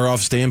probably better off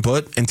staying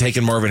put and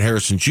taking Marvin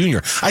Harrison Jr.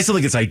 I still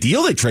think it's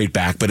ideal they trade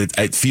back, but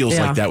it feels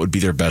like that would be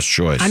their best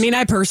choice. I mean,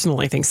 I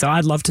personally think so.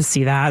 I'd love to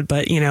see that,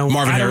 but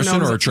Marvin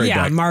Harrison or a trade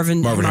back? Yeah,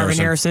 Marvin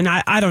Harrison.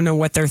 I don't know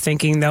what they're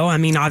thinking though. I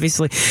mean,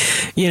 obviously,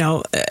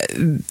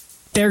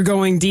 they're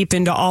going deep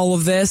into all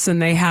of this,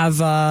 and they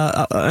have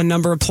a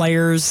number of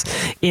players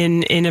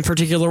in a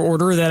particular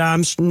order that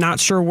I'm not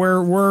sure where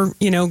we're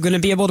going to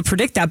be able to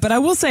predict that. But I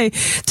will say,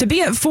 to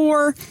be at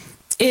 4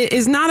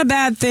 is not a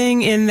bad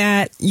thing in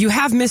that you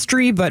have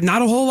mystery, but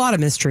not a whole lot of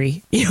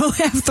mystery. You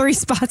have 3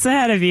 spots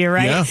ahead of you,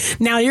 right? Yeah.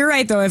 Now, you're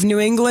right, though. If New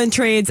England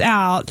trades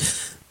out,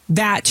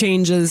 that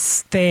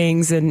changes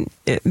things,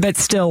 but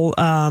still,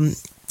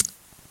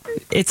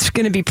 it's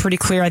going to be pretty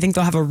clear. I think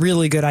they'll have a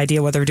really good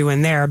idea what they're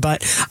doing there.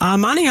 But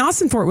Monty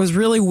Ossenfort was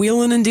really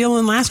wheeling and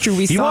dealing last year.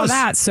 We saw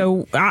that.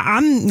 So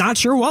I'm not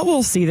sure what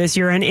we'll see this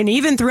year. And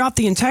even throughout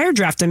the entire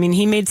draft, I mean,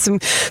 he made some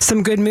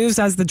good moves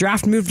as the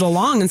draft moved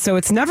along. And so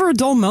it's never a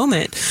dull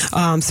moment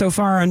so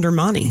far under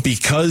Monty.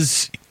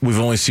 Because we've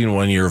only seen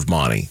 1 year of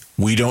Monty,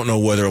 we don't know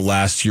whether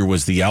last year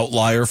was the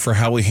outlier for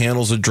how he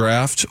handles a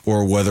draft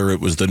or whether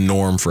it was the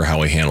norm for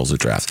how he handles a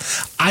draft.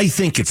 I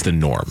think it's the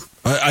norm.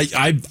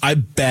 I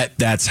bet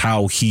that's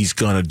how he's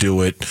going to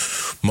do it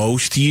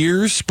most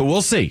years, but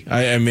we'll see.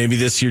 Maybe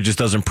this year just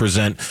doesn't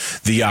present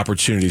the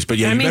opportunities. But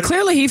yeah,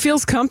 clearly he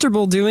feels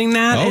comfortable doing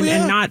that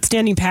and not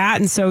standing pat.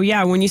 And so,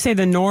 when you say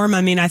the norm,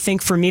 I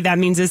think for me that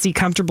means, is he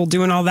comfortable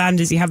doing all that? And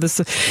does he have this?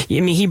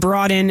 He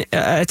brought in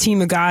a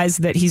team of guys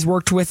that he's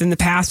worked with in the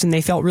past, and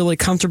they felt really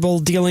comfortable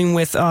dealing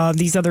with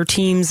these other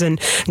teams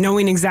and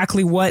knowing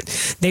exactly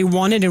what they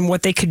wanted and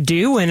what they could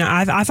do. And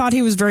I thought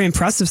he was very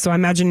impressive. So I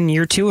imagine in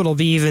year 2 it'll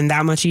be even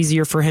that much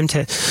easier for him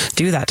to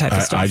do that type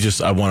of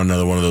stuff. I want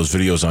another one of those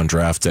videos on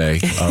draft day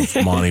of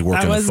Monty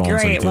working the phones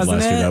like he did last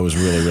year. That was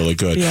really, really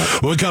good. Yeah.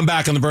 When we come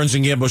back on the Burns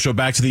and Gambo Show,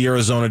 back to the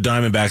Arizona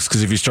Diamondbacks,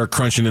 because if you start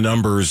crunching the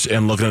numbers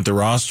and looking at the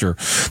roster,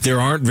 there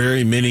aren't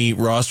very many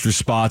roster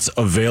spots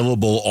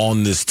available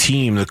on this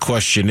team. The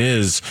question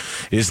is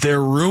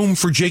there room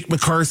for Jake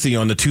McCarthy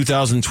on the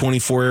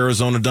 2024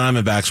 Arizona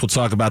Diamondbacks? We'll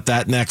talk about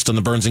that next on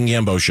the Burns and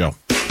Gambo Show.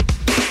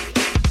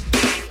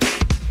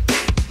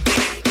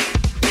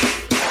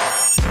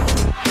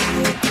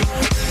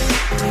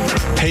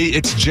 Hey,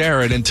 it's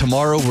Jared, and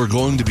tomorrow we're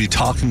going to be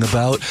talking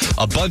about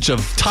a bunch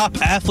of top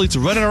athletes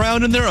running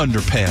around in their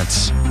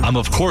underpants. I'm,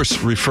 of course,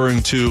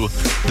 referring to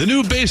the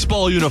new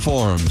baseball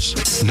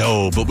uniforms.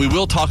 No, but we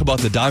will talk about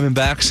the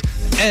Diamondbacks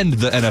and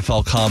the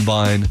NFL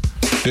Combine.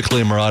 Bickley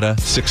and Murata,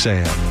 6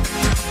 a.m.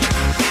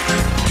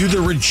 Do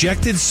the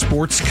rejected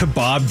sports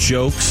kebab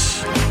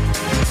jokes,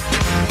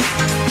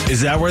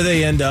 is that where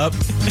they end up?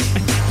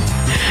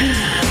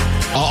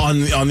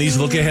 On these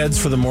look-aheads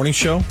for the morning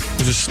show?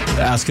 Just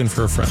asking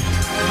for a friend.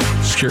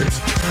 Just curious.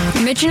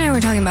 Mitch and I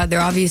were talking about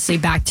they're obviously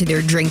back to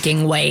their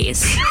drinking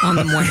ways on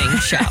the morning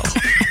show.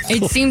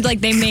 It seemed like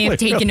they may have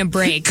taken a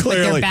break, but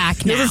they're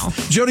back now.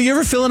 Jody, you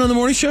ever fill in on the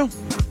morning show?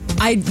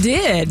 I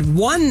did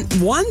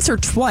once or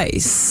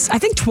twice. I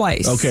think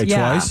twice. Okay,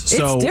 yeah. twice.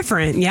 So it's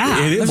different.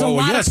 Yeah, there's a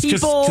lot of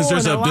people. Because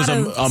there's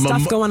a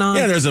stuff going on.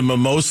 Yeah, there's a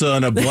mimosa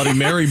and a Bloody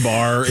Mary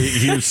bar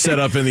here set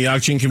up in the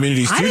Auction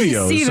Community Studios.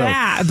 I didn't see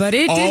that, but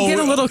it did get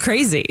a little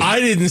crazy.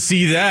 I didn't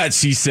see that.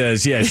 She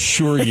says, "Yeah,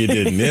 sure you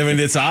didn't." I mean,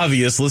 it's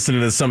obvious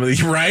listening to some of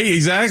these, right?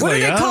 Exactly. What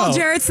did they call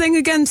Jared's thing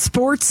again?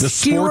 Sports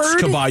skewered?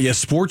 Sports kebab. Yeah,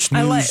 sports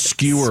news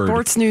skewered.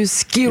 Sports news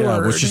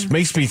skewered. Yeah, which just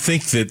makes me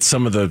think that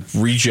some of the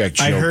reject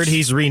jokes. I heard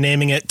he's renaming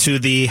it to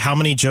the how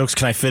many jokes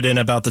can I fit in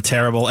about the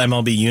terrible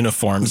MLB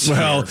uniforms?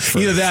 Well,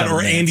 either that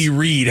or Andy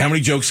Reid. How many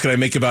jokes can I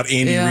make about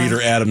Andy Reid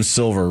or Adam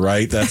Silver,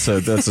 right? That's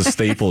a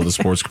staple of the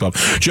sports club.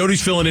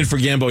 Jody's filling in for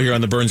Gambo here on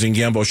the Burns and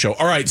Gambo Show.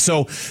 All right,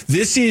 so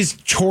this is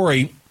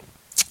Torey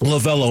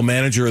Lovello,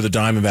 manager of the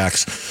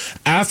Diamondbacks.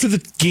 After the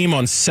game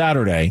on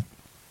Saturday,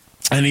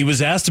 and he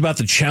was asked about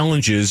the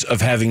challenges of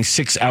having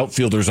 6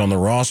 outfielders on the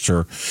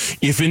roster,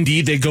 if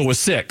indeed they go with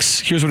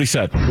 6. Here's what he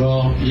said.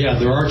 Well, yeah,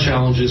 there are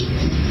challenges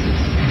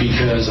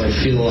because I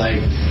feel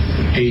like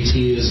AT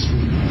is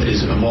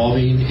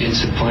evolving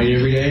into playing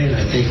every day, and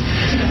I think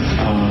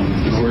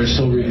we're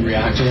still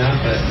react to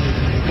that.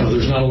 But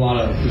there's not a lot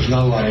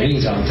of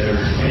innings out there,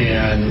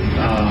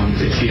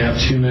 and if you have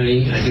too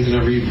many, I think the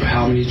number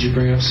how many did you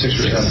bring up? 6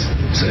 or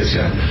 7? 6,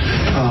 yeah.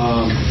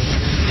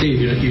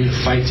 You're going to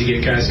fight to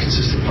get guys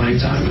consistent playing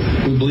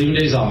time. We believe in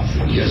days off.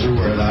 You guys are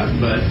aware of that.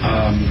 But,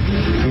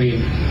 I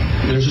mean,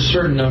 there's a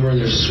certain number and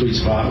there's a sweet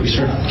spot. We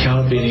start to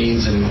count up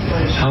innings and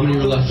how many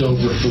are left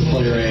over for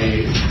player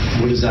A.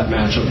 What does that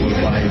matchup look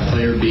like?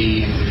 Player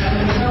B,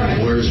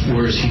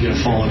 where is he going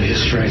to fall into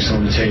his strengths and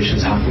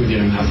limitations? How can we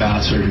get him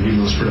at-bats that are going to be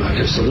most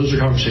productive? So those are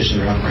conversations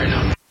we're having right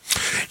now.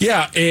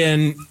 Yeah,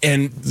 and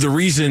the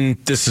reason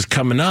this is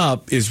coming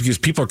up is because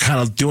people are kind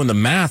of doing the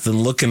math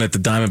and looking at the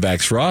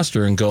Diamondbacks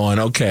roster and going,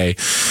 okay,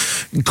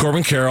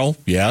 Corbin Carroll,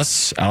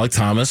 yes. Alec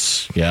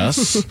Thomas,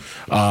 yes.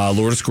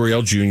 Lourdes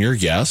Gurriel Jr.,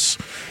 yes.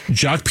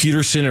 Jock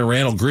Peterson and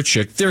Randall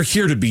Grichuk, they're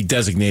here to be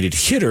designated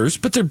hitters,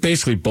 but they're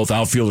basically both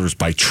outfielders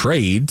by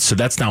trade, so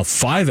that's now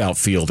 5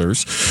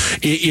 outfielders.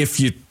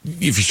 If you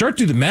start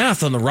to do the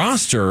math on the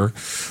roster,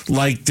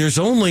 like there's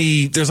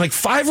like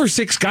 5 or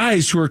 6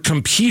 guys who are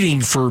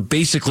competing for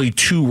basically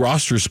 2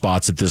 roster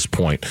spots at this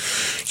point.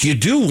 You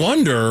do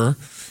wonder,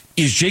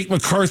 is Jake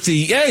McCarthy,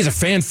 yeah, he's a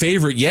fan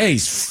favorite, yeah,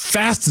 he's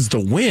fast as the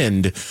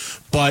wind,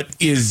 but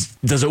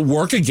does it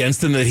work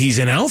against him that he's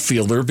an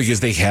outfielder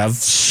because they have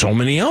so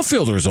many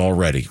outfielders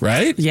already,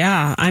 right?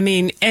 Yeah, I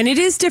mean, and it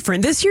is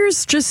different. This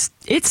year's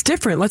it's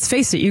different. Let's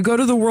face it. You go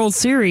to the World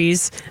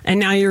Series, and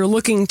now you're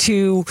looking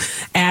to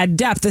add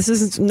depth. This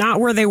is not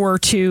where they were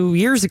 2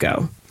 years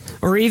ago,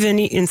 or even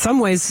in some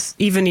ways,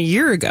 even a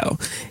year ago.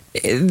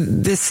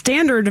 The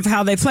standard of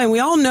how they play, and we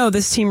all know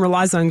this team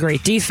relies on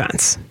great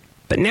defense.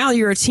 But now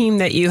you're a team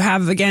that you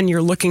have, again,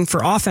 you're looking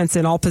for offense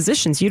in all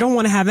positions. You don't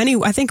want to have any,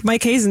 I think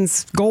Mike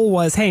Hazen's goal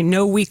was, hey,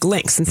 no weak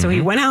links. And so he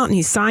went out and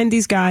he signed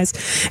these guys.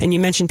 And you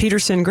mentioned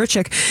Peterson,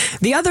 Grichuk.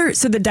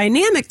 So the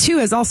dynamic, too,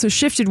 has also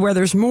shifted where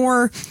there's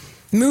more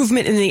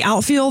movement in the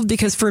outfield,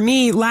 because for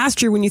me,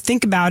 last year, when you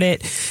think about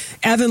it,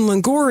 Evan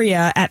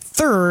Longoria at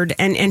third,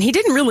 and he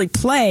didn't really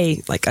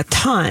play like a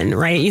ton,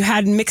 right? You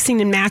had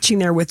mixing and matching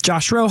there with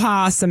Josh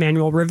Rojas,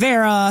 Emmanuel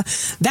Rivera.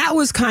 That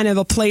was kind of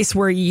a place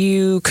where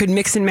you could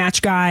mix and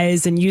match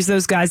guys and use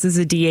those guys as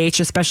a DH,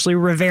 especially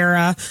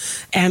Rivera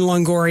and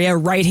Longoria,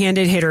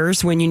 right-handed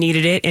hitters when you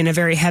needed it in a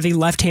very heavy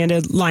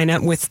left-handed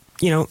lineup with,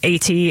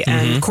 AT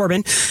and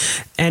Corbin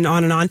and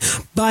on and on.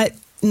 But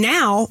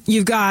now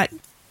you've got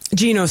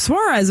Gino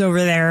Suarez over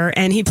there,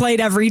 and he played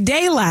every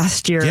day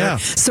last year. Yeah.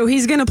 So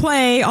he's going to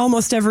play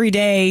almost every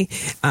day.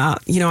 I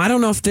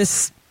don't know if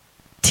this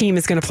team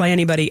is going to play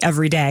anybody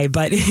every day,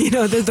 but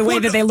the way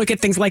that they look at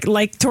things,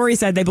 like Tori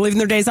said, they believe in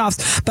their days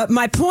off. But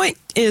my point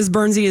is,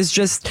 Bernsey, is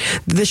just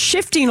the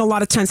shifting a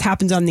lot of times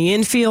happens on the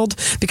infield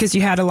because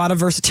you had a lot of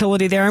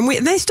versatility there, and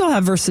they still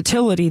have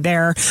versatility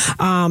there.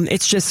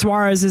 It's just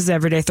Suarez is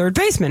everyday third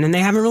baseman, and they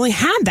haven't really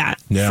had that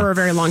for a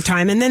very long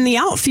time. And then the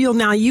outfield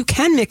now, you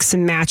can mix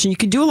and match, and you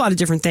can do a lot of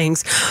different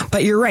things.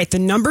 But you're right, the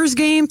numbers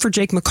game for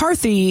Jake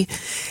McCarthy,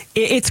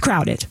 it's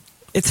crowded.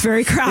 It's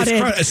very crowded.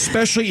 It's crowded,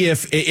 especially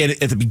if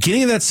at the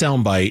beginning of that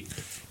soundbite,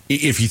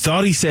 if you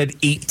thought he said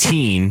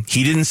 18,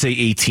 he didn't say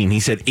 18. He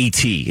said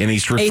AT, and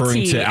he's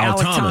referring to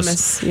Alek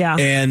Thomas. Yeah.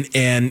 And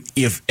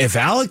if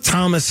Alek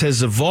Thomas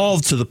has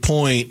evolved to the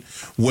point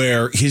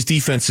where his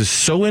defense is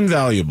so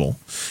invaluable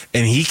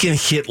and he can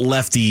hit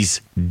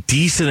lefties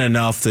decent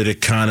enough that it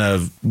kind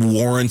of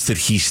warrants that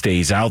he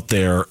stays out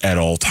there at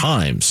all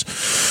times,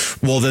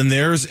 well, then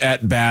there's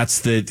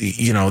at-bats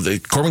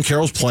that, Corbin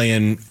Carroll's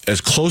playing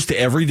as close to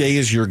every day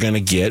as you're going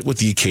to get with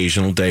the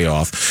occasional day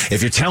off.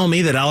 If you're telling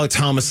me that Alek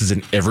Thomas is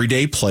an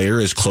everyday player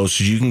as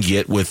close as you can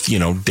get with,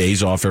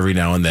 days off every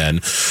now and then,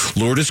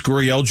 Lourdes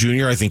Gurriel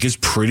Jr., I think, is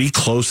pretty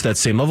close to that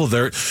same level.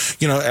 They're,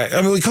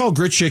 we call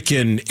Grichuk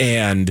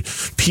and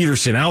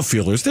Peterson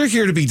outfielders. They're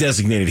here to be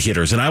designated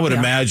hitters, and I would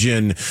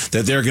imagine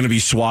that they're going to be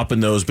swapping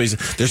those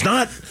bases. There's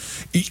not...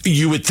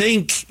 You would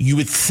think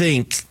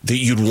that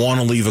you'd want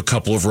to leave a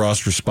couple of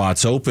roster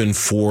spots open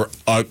for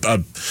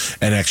an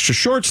extra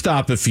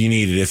shortstop if you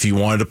needed. If you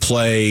wanted to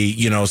play,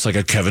 it's like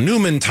a Kevin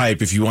Newman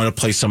type. If you want to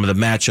play some of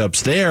the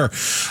matchups there,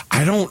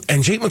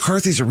 And Jake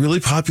McCarthy's a really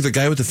popular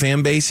guy with the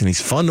fan base, and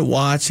he's fun to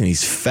watch, and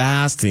he's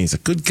fast, and he's a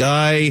good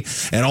guy,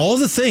 and all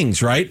the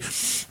things, right?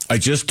 I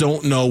just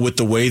don't know with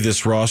the way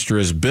this roster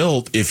is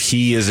built if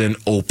he is an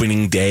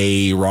opening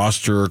day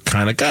roster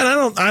kind of guy.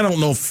 I don't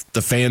know if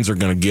the fans are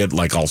going to get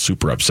all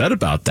super upset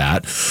about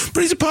that,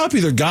 but he's a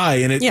popular guy,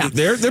 and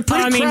they're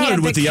pretty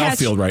crowded with the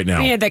outfield right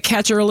now. He had that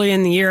catch early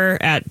in the year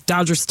at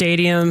Dodger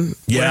Stadium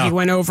where he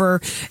went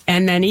over,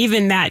 and then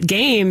even that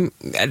game,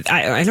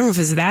 I don't know if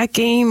it's that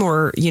game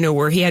or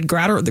where he had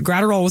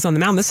Gratterall was on the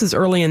mound. This is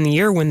early in the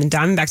year when the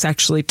Diamondbacks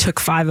actually took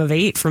 5 of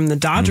 8 from the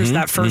Dodgers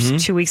that first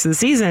 2 weeks of the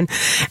season,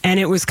 and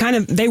it was kind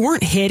of, they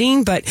weren't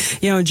hitting, but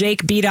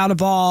Jake beat out a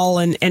ball,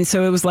 and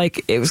so it was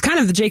kind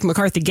of the Jake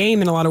McCarthy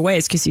game in a lot of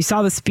ways, because you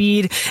saw the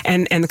speed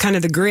and the kind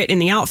of the grit in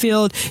the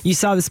outfield, you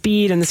saw the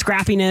speed and the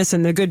scrappiness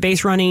and the good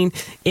base running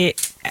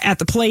at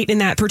the plate in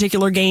that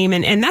particular game,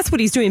 and that's what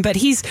he's doing. But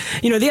he's,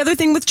 the other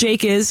thing with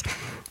Jake is,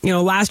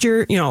 last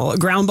year,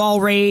 ground ball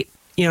rate,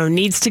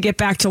 needs to get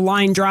back to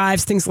line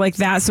drives, things like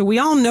that. So we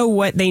all know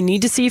what they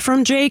need to see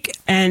from Jake,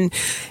 and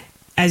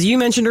as you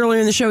mentioned earlier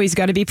in the show, he's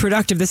got to be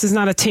productive. This is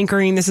not a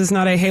tinkering. This is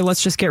not a, hey,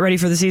 let's just get ready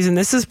for the season.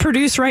 This is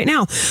produce right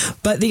now.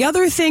 But the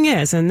other thing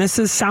is, and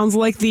sounds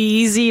like the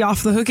easy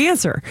off-the-hook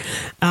answer,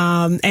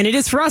 and it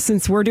is for us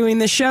since we're doing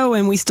this show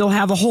and we still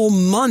have a whole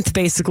month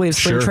basically of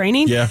spring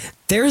training. Yeah.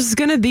 There's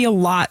going to be a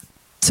lot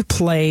to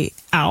play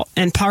out.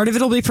 And part of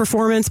it will be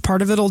performance.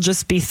 Part of it will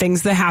just be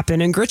things that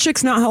happen. And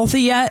Grichuk's not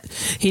healthy yet.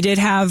 He did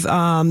have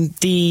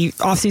the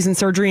off-season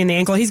surgery in the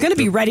ankle. He's going to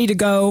be ready to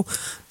go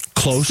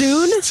close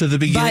soon to the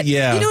beginning. But you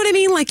know what I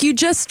mean?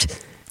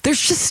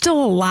 There's just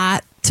still a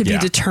lot to be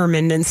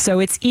determined. And so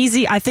it's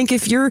easy. I think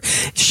if you're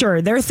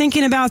sure, they're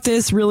thinking about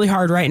this really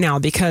hard right now,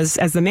 because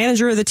as the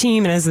manager of the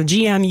team and as the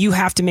GM, you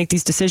have to make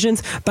these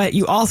decisions, but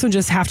you also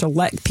just have to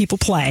let people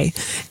play.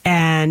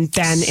 And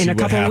then in a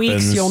couple of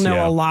weeks, you'll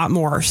know a lot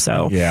more.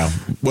 So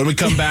when we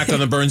come back on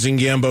the Burns and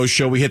Gambo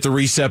show, we hit the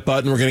reset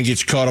button. We're going to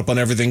get you caught up on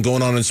everything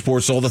going on in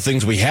sports, all the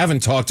things we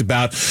haven't talked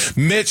about.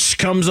 Mitch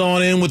comes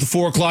on in with the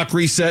 4 o'clock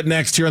reset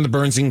next here on the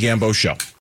Burns and Gambo show.